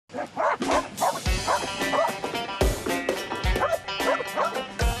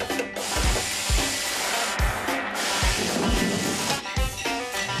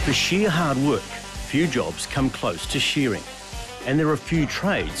For sheer hard work, few jobs come close to shearing. And there are few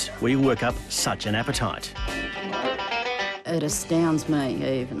trades where you work up such an appetite. It astounds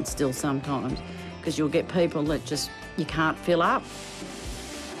me even still sometimes, because you'll get people that just, you can't fill up.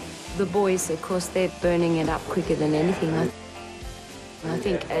 The boys, of course, they're burning it up quicker than anything. I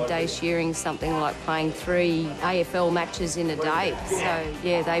think a day shearing something like playing 3 AFL matches in a day. So,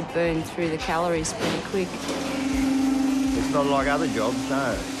 yeah, they burn through the calories pretty quick. It's not like other jobs,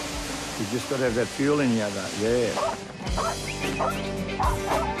 no. You've just got to have that fuel in you, yeah.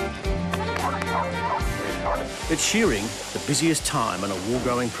 At shearing, the busiest time on a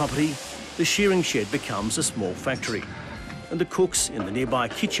wool-growing property, the shearing shed becomes a small factory. And the cooks in the nearby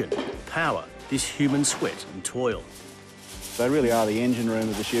kitchen power this human sweat and toil. They really are the engine room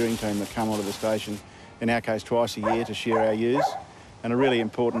of the shearing team that come onto the station, in our case twice a year, to shear our ewes, and a really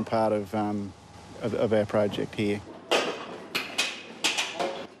important part of our project here.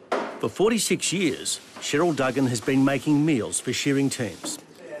 For 46 years, Cheryl Duggan has been making meals for shearing teams.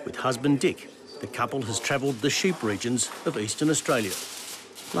 With husband Dick, the couple has travelled the sheep regions of eastern Australia.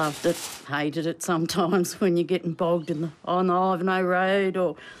 Loved it, hated it sometimes when you're getting bogged on the Ivanhoe Road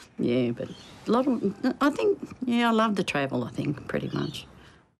or... Yeah, but I love the travel, I think, pretty much.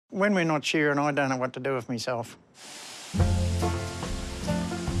 When we're not shearing, I don't know what to do with myself.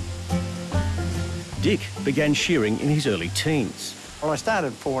 Dick began shearing in his early teens. Well, I started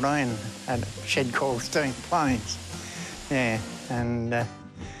at 14 at a shed called Steam Plains. Yeah, and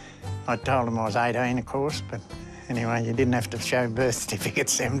I told them I was 18, of course, but anyway, you didn't have to show birth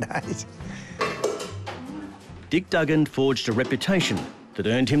certificates them days. Dick Duggan forged a reputation that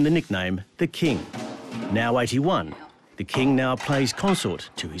earned him the nickname The King. Now 81, the King now plays consort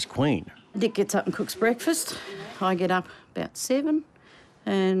to his Queen. Dick gets up and cooks breakfast. I get up about 7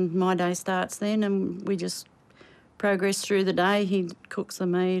 and my day starts then, and we just progress through the day. He cooks the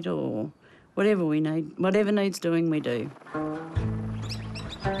meat or whatever we need. Whatever needs doing, we do.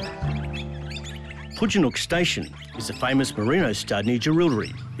 Pudgenook Station is a famous merino stud near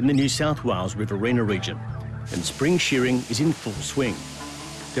Jerilderie in the New South Wales Riverina region, and spring shearing is in full swing.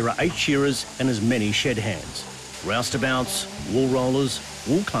 There are 8 shearers and as many shed hands, roustabouts, wool rollers,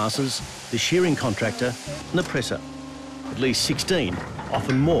 wool classers, the shearing contractor and the presser. At least 16,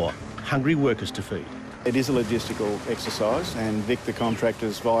 often more, hungry workers to feed. It is a logistical exercise, and Vic, the contractor,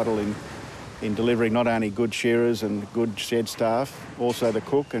 is vital in delivering not only good shearers and good shed staff, also the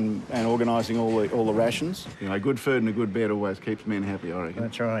cook and organising all the rations. You know, good food and a good bed always keeps men happy, I reckon.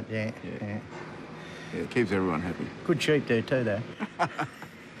 That's right, yeah. Yeah, it keeps everyone happy. Good sheep do too, though.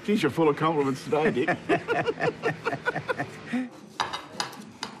 Geez, you're full of compliments today, Dick.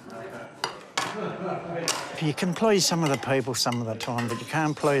 You can please some of the people some of the time, but you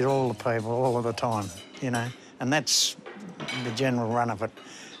can't please all the people all of the time, you know, and that's the general run of it.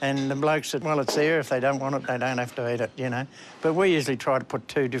 And the blokes said, well, it's there. If they don't want it, they don't have to eat it, you know. But we usually try to put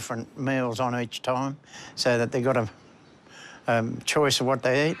 2 different meals on each time so that they've got a choice of what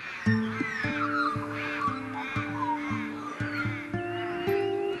they eat.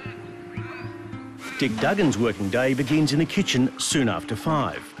 Dick Duggan's working day begins in the kitchen soon after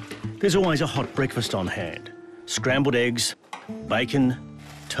 5. There's always a hot breakfast on hand. Scrambled eggs, bacon,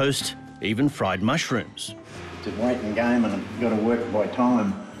 toast, even fried mushrooms. It's a waiting game and you've got to work by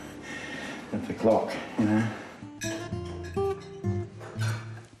time with the clock, you know.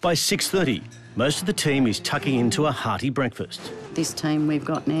 By 6:30, most of the team is tucking into a hearty breakfast. This team we've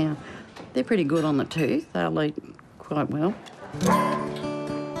got now, they're pretty good on the tooth. They'll eat quite well.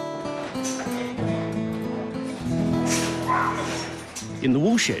 In the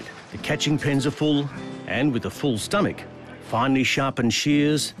wool shed, the catching pens are full, and with a full stomach, finely sharpened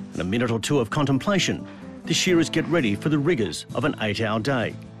shears and a minute or 2 of contemplation, the shearers get ready for the rigours of an 8-hour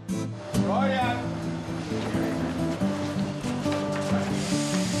day.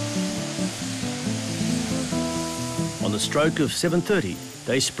 On the stroke of 7:30,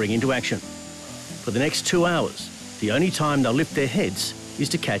 they spring into action. For the next 2 hours, the only time they'll lift their heads is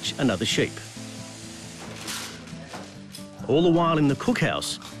to catch another sheep. All the while in the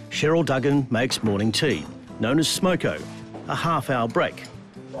cookhouse, Cheryl Duggan makes morning tea, known as smoko, a half-hour break.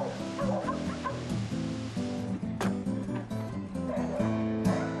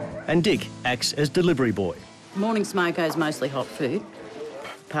 And Dick acts as delivery boy. Morning smoko's mostly hot food.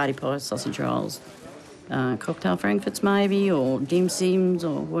 Party pies, sausage rolls, cocktail frankfurts maybe, or dim sims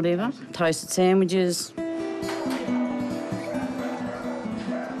or whatever. Toasted sandwiches.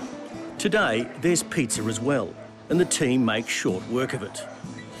 Today, there's pizza as well, and the team make short work of it.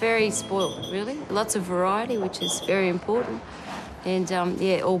 Very spoiled, really. Lots of variety, which is very important. And,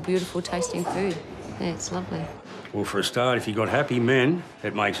 yeah, all beautiful tasting food. Yeah, it's lovely. Well, for a start, if you've got happy men,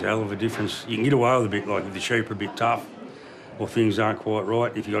 it makes a hell of a difference. You can get away with a bit, like if the sheep are a bit tough or things aren't quite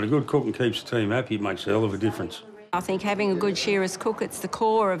right. If you've got a good cook and keeps the team happy, it makes a hell of a difference. I think having a good shearers cook, it's the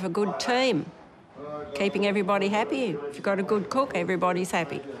core of a good team. Keeping everybody happy. If you've got a good cook, everybody's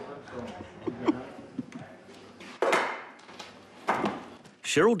happy.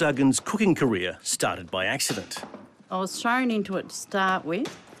 Cheryl Duggan's cooking career started by accident. I was thrown into it to start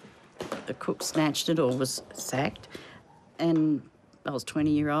with. The cook snatched it or was sacked, and I was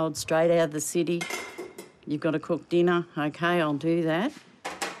 20-year-old, straight out of the city. You've got to cook dinner. OK, I'll do that.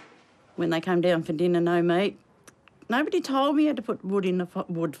 When they came down for dinner, no meat. Nobody told me you had to put wood in the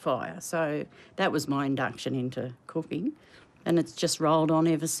wood fire, so that was my induction into cooking, and it's just rolled on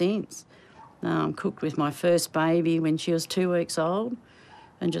ever since. Cooked with my first baby when she was 2 weeks old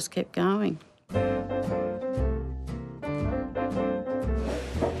and just kept going.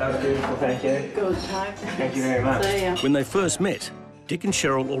 That was beautiful, thank you. Good, Tony. Thank you very much. See ya. When they first met, Dick and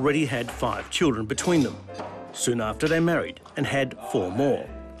Cheryl already had 5 children between them. Soon after they married and had 4 more.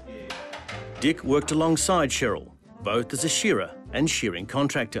 Dick worked alongside Cheryl, both as a shearer and shearing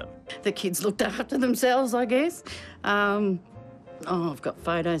contractor. The kids looked after themselves, I guess. I've got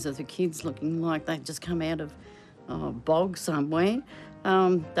photos of the kids looking like they'd just come out of a bog somewhere.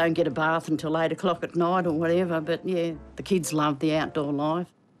 Don't get a bath until 8 o'clock at night or whatever, but yeah, the kids loved the outdoor life.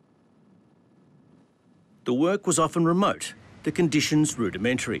 The work was often remote, the conditions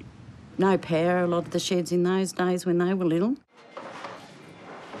rudimentary. No power, a lot of the sheds in those days when they were little.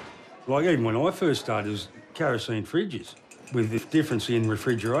 Like even when I first started, it was kerosene fridges with the difference in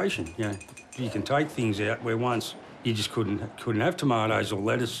refrigeration. You know, you can take things out where once you just couldn't have tomatoes or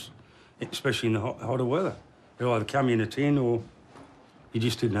lettuce, especially in the hotter weather. They'd either come in a tin or you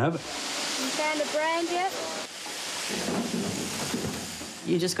just didn't have it. You found a brand yet?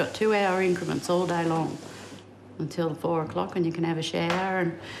 You just got 2-hour increments all day long until 4 o'clock, and you can have a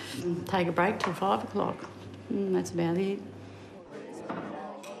shower and take a break till 5 o'clock. That's about it.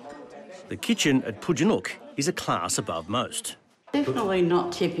 The kitchen at Pujanook is a class above most. Definitely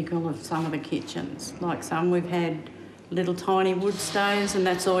not typical of some of the kitchens. Like some, we've had little tiny wood stoves and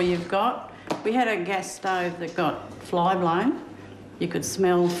that's all you've got. We had a gas stove that got fly blown. You could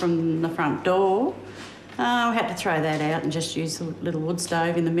smell from the front door. We had to throw that out and just use a little wood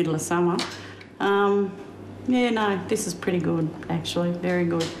stove in the middle of summer. Yeah, no, this is pretty good, actually, very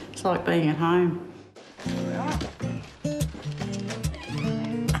good. It's like being at home.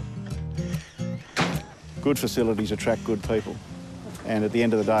 Good facilities attract good people. And at the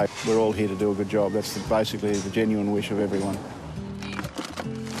end of the day, we're all here to do a good job. That's basically the genuine wish of everyone.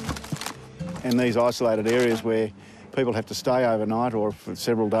 In these isolated areas where people have to stay overnight or for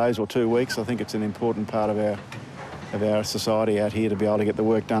several days or 2 weeks, I think it's an important part of our society out here to be able to get the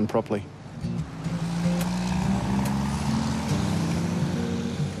work done properly.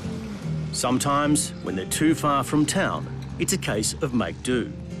 Sometimes, when they're too far from town, it's a case of make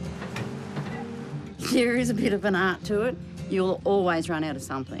do. There is a bit of an art to it. You'll always run out of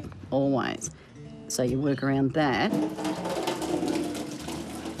something, always. So you work around that.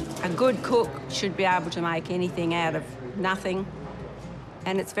 A good cook should be able to make anything out of nothing,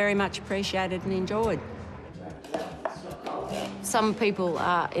 and it's very much appreciated and enjoyed. Some people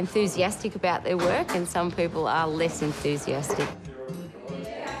are enthusiastic about their work and some people are less enthusiastic.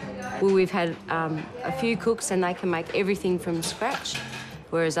 Well, we've had a few cooks and they can make everything from scratch,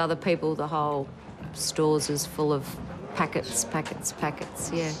 whereas other people, the whole stores is full of packets,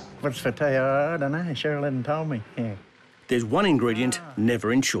 yeah. What's for tea? I don't know. Cheryl hadn't told me. Yeah. There's one ingredient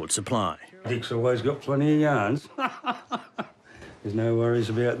never in short supply. Dick's always got plenty of yarns. There's no worries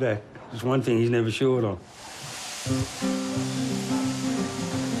about that. There's one thing he's never short on.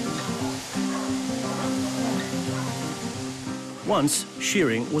 Once,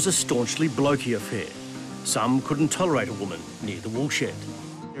 shearing was a staunchly blokey affair. Some couldn't tolerate a woman near the wool shed.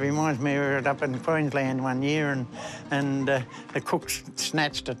 It reminds me, we were up in Queensland one year and the cook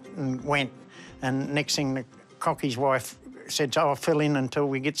snatched it and went. And next thing, the cockie's wife said, "Oh, I'll fill in until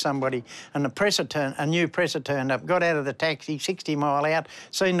we get somebody." And a new presser turned up, got out of the taxi, 60 mile out,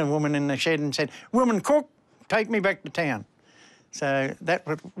 seen the woman in the shed and said, "Woman cook, take me back to town." So that's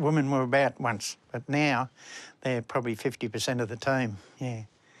what women were about once. But now, they're probably 50% of the team, yeah.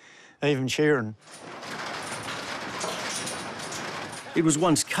 Even shearing. It was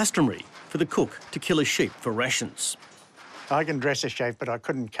once customary for the cook to kill a sheep for rations. I can dress a sheep, but I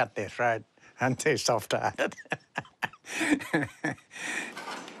couldn't cut their throat. I'm too soft-hearted.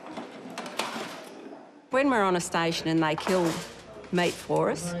 When we're on a station and they kill meat for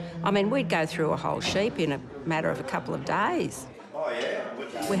us, I mean, we'd go through a whole sheep in a matter of a couple of days.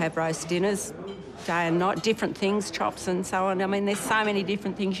 We have roast dinners, day and night, different things, chops and so on. I mean, there's so many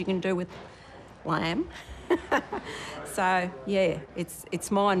different things you can do with lamb. So, yeah,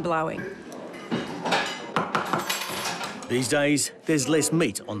 it's mind-blowing. These days, there's less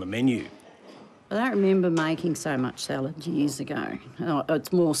meat on the menu. I don't remember making so much salad years ago.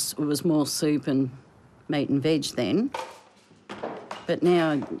 It was more soup and meat and veg then. But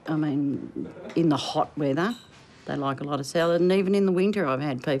now, I mean, in the hot weather, they like a lot of salad, and even in the winter I've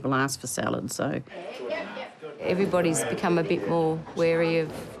had people ask for salad, so... Everybody's become a bit more wary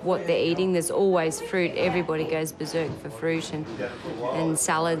of what they're eating. There's always fruit. Everybody goes berserk for fruit and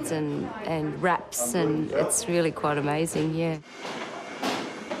salads and wraps, and it's really quite amazing, yeah.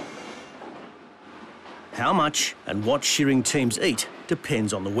 How much and what shearing teams eat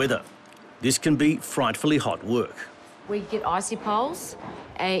depends on the weather. This can be frightfully hot work. We get icy poles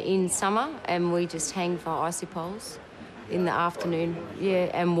in summer, and we just hang for icy poles in the afternoon, yeah,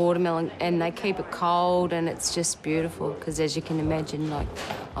 and watermelon, and they keep it cold, and it's just beautiful, because as you can imagine, like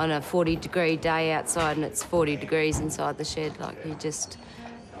on a 40-degree day outside and it's 40 degrees inside the shed, like you just,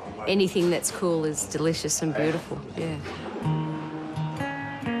 anything that's cool is delicious and beautiful, yeah.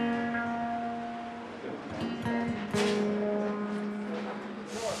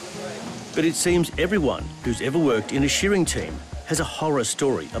 But it seems everyone who's ever worked in a shearing team has a horror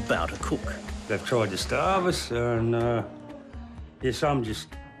story about a cook. They've tried to starve us, and yeah, some just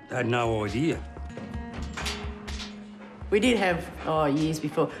had no idea. We did have, years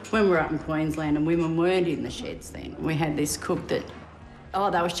before, when we were up in Queensland and women weren't in the sheds then, we had this cook that,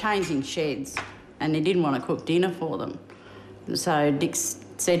 they was changing sheds and they didn't want to cook dinner for them. So Dick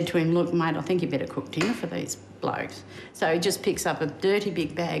said to him, look, mate, I think you better cook dinner for these blokes. So he just picks up a dirty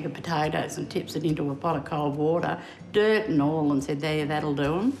big bag of potatoes and tips it into a pot of cold water, dirt and all, and said, there, that'll do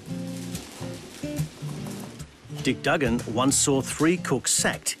them. Dick Duggan once saw 3 cooks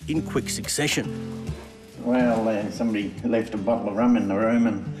sacked in quick succession. Well, somebody left a bottle of rum in the room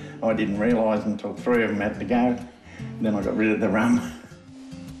and I didn't realise until 3 of them had to go. Then I got rid of the rum.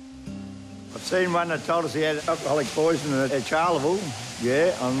 I've seen one that told us he had alcoholic poison at Charleville.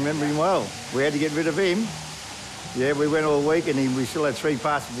 Yeah, I remember him well. We had to get rid of him. Yeah, we went all week and we still had 3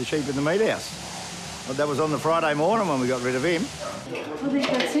 parts of the sheep in the meat house. But that was on the Friday morning when we got rid of him. I think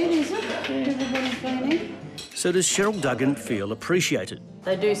that's it, is it? Everybody's been in. So does Cheryl Duggan feel appreciated?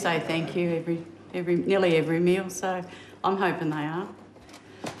 They do say thank you nearly every meal, so I'm hoping they are.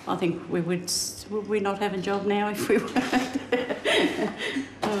 I think would we not have a job now if we weren't?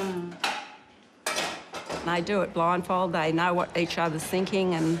 They do it blindfold. They know what each other's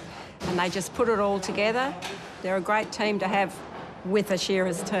thinking, and they just put it all together. They're a great team to have with a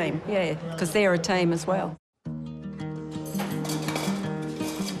shearers team, yeah, because they're a team as well.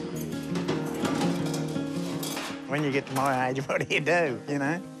 When you get to my age, what do you do, you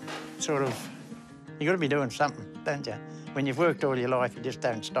know? Sort of, you got to be doing something, don't you? When you've worked all your life, you just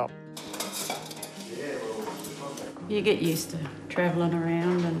don't stop. You get used to travelling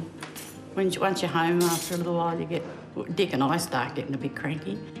around, and once you're home after a little while, Dick and I start getting a bit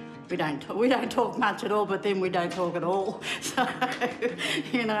cranky. We don't talk much at all, but then we don't talk at all. So,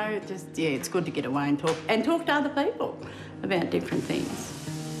 you know, it's good to get away and talk to other people about different things.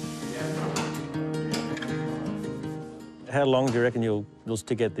 How long do you reckon you'll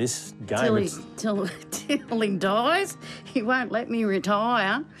stick at this game? Till he dies. He won't let me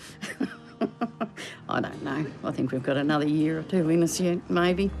retire. I don't know. I think we've got another year or 2 in us yet,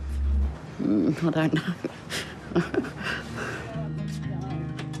 maybe. I don't know.